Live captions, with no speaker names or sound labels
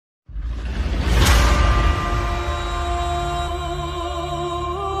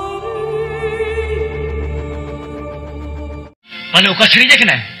पाले ओका छड़ी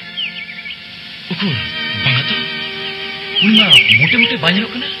देखना उकुर बांगा तो उनमा मोटे मोटे बांजलो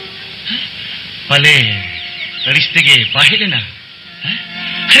कना पाले रिश्ते के बाहे लेना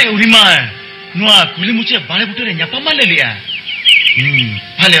अरे उरिमा नुआ कुली मुचे बाले बुटे रे न्यापा मान ले लिया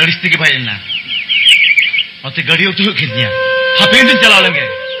पाले रिश्ते के बाहे लेना अते गाड़ियों तो खिंचिया हापे दिन चला लेंगे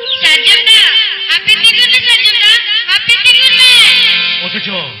सरजमदा हापे तिगुर में सरजमदा हापे तिगुर में ओ तो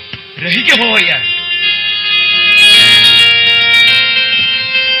जो रही के हो यार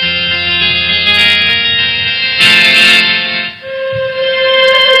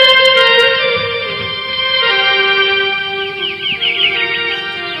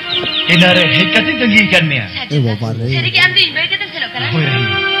इनारे हेकती तंगी kan mea बाबा रे सरी के आंदो इनबाई के तंग सेनोक कना होय रही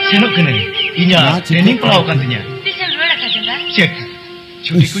सेनोक कने इnya training pelaw kan tinya bisa luar kajenda cek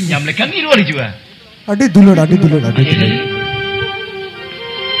छुट्टी को nyam lekan ni luar juga अडे दुलड़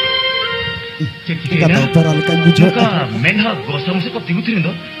cek का तो पर अलकन बुझो का menha gosam se kop tingu tirin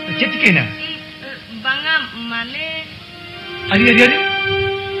do cek kena banga mane ari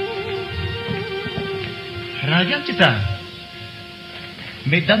ragam cita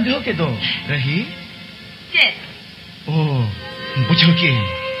मैदान दे हो के दो रही ce ओ बुझो के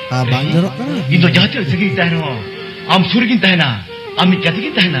हां बांजरो कना इन तो जाते हो सकी तहनो आम सुरगिन तहना आमी जाति की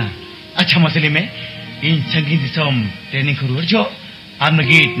तहना अच्छा मसले में इन संगीत दिसम ट्रेनिंग करू जो आम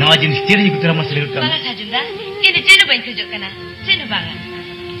नगी नवा जिनिस तेरे की तरह मसले कर banga sajunda ini cenu bain khojok kana cenu banga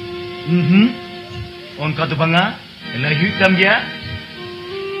उनका तो बंगा लही तम गया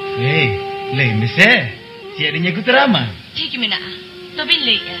ले मिसे चेरिnya ku terama ठीक मिना तो बिन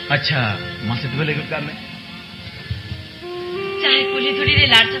ले अच्छा मासे तो ले काम में चाहे कुली थोड़ी रे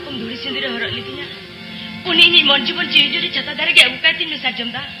लाड़ सकम धुरी सिंदूर हर लिथिना उनी नि मन जीवन जीजुरी छता दारे के उका तीन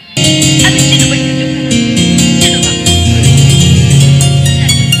सरजमदा अभी चेनु बाइन खजक kana चेनु बा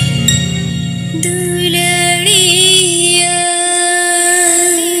दुलड़िया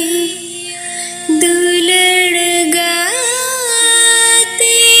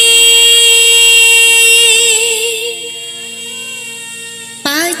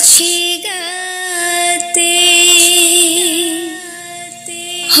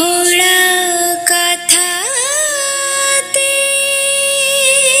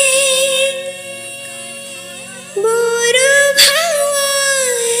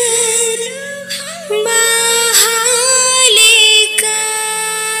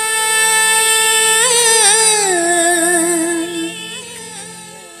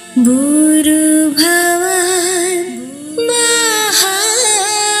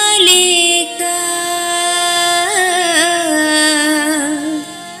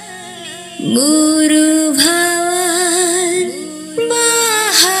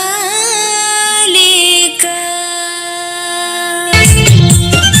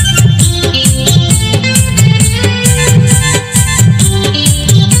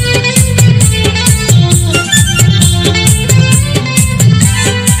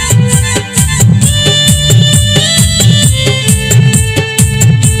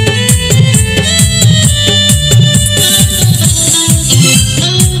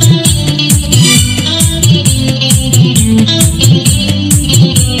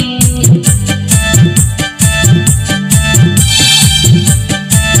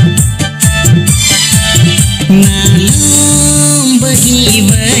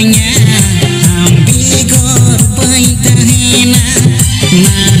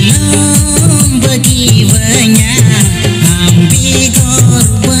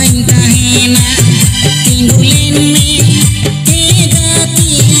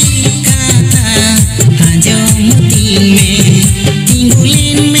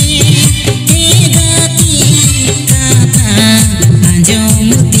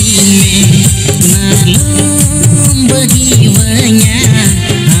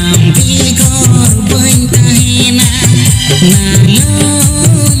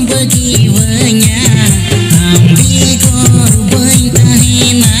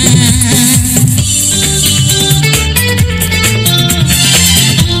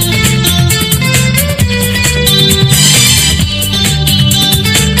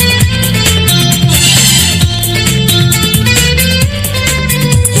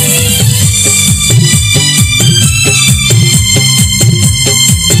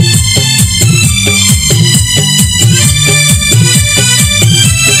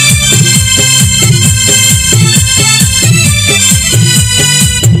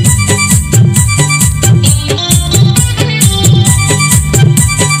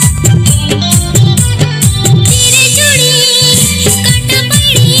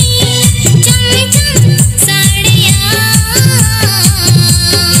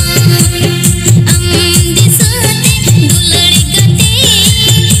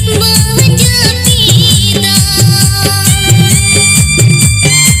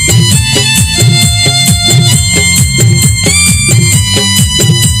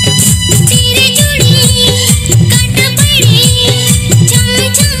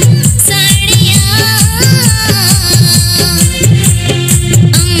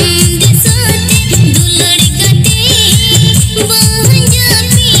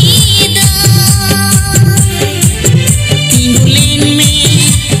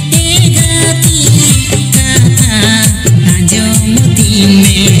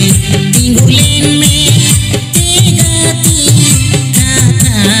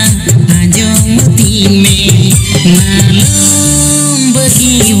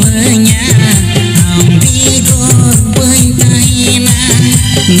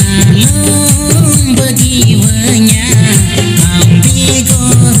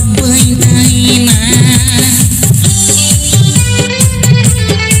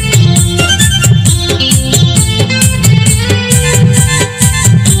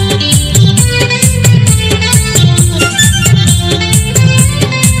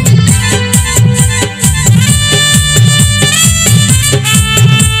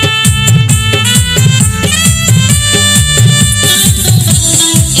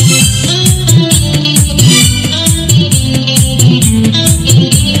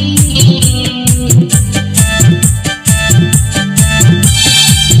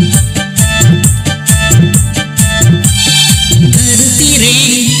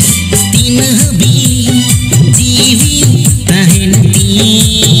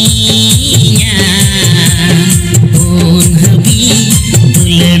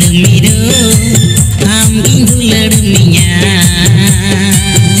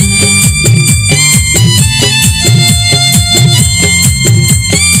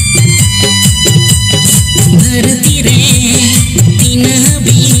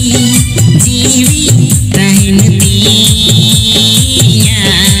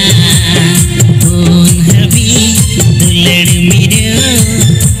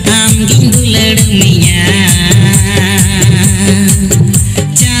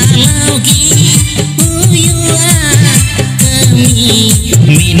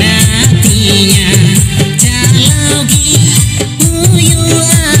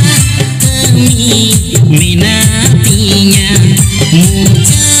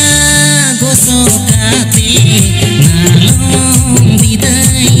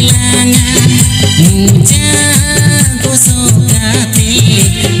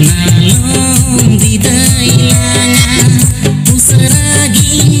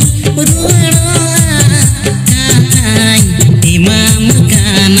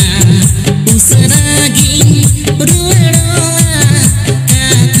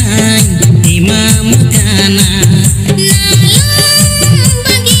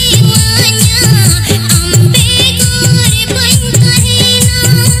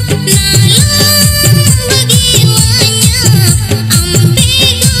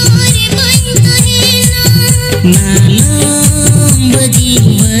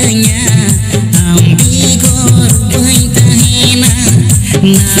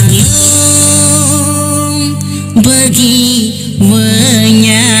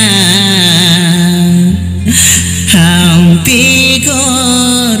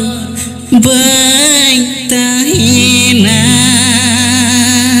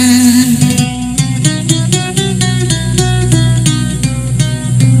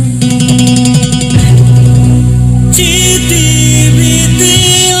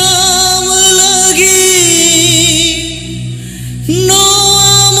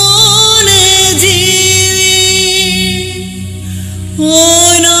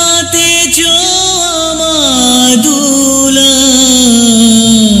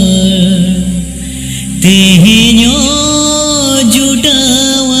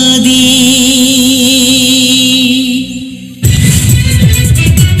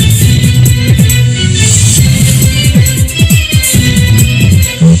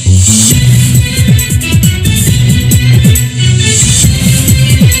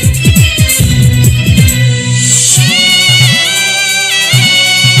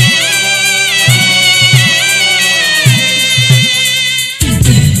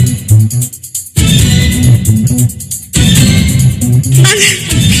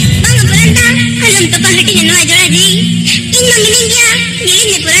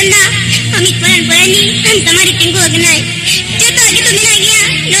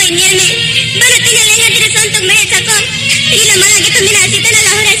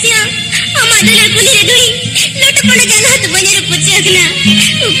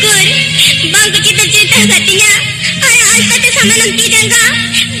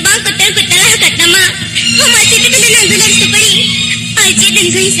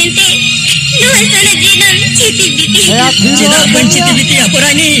Cedak benciti bitia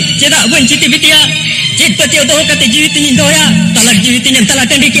porani, cedak benciti bitia. Cit petio doh kate jiwit ni doya, talak jiwit ni talak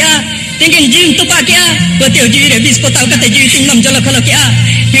tendikia. Tingin jiwit tu pakia, petio jiwit rebis potau kate jiwit ni nam jolok kalau kia.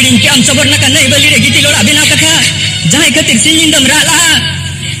 Piring kiam sabar nak nai beli regiti lora bina kata. Jahai kate singin dam rala.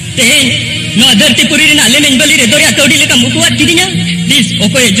 Tehen, no adarti puri rina lenen beli re doria kaudi lekam ukuat kidinya. Dis,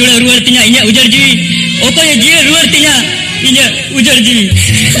 okoy jula ruar tinya inya ujar jiwit. Okoy jiwit ruar tinya. inya ujar jiwi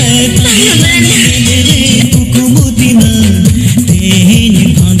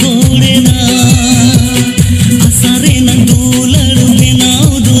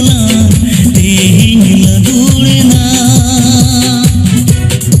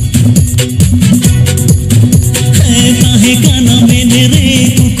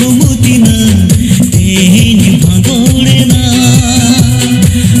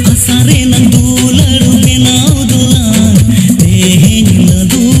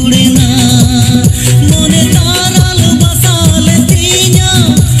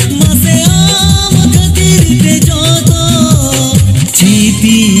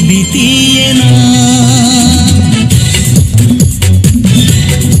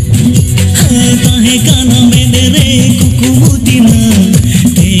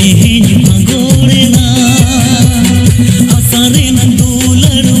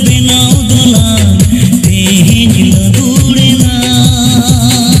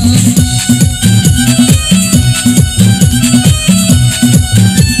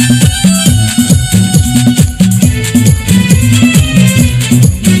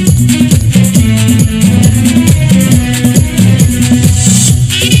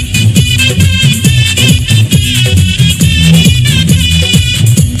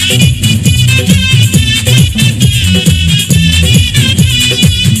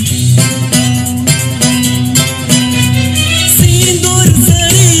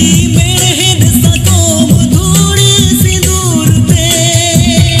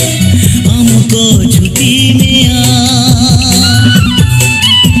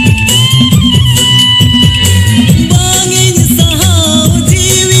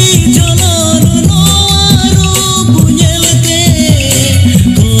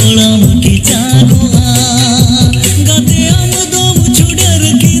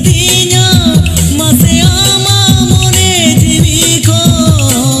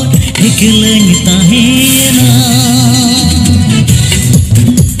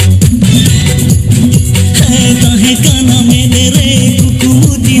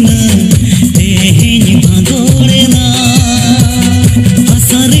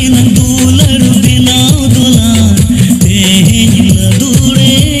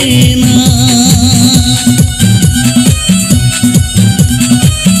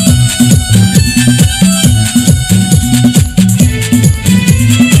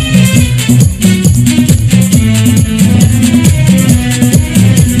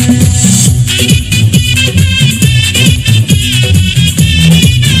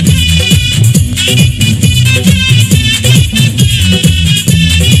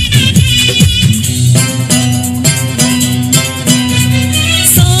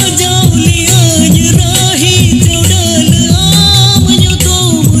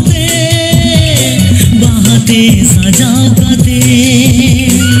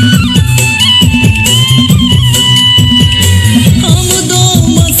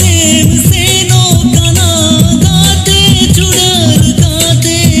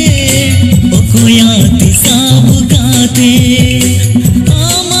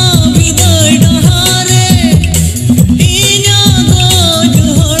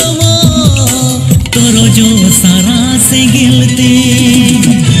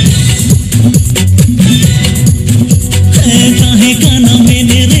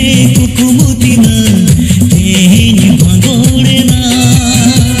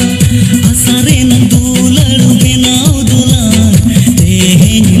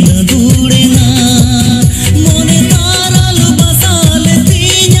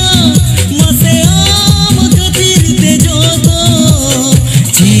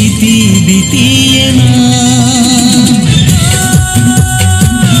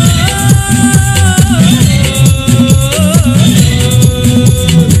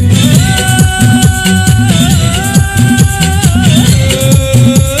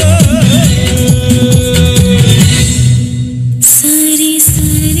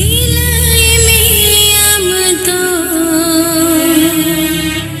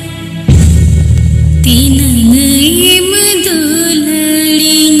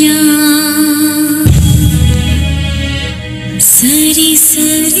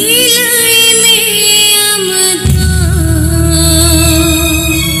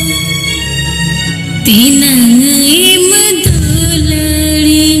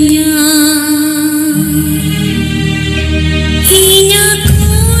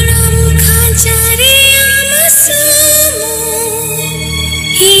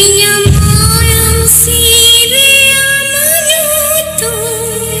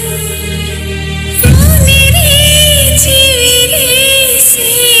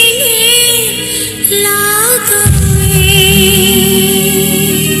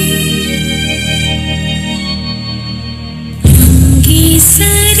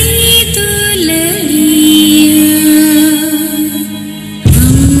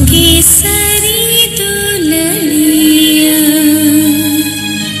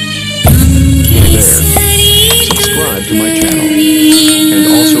subscribe to my channel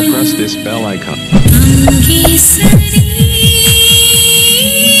and also press this bell icon.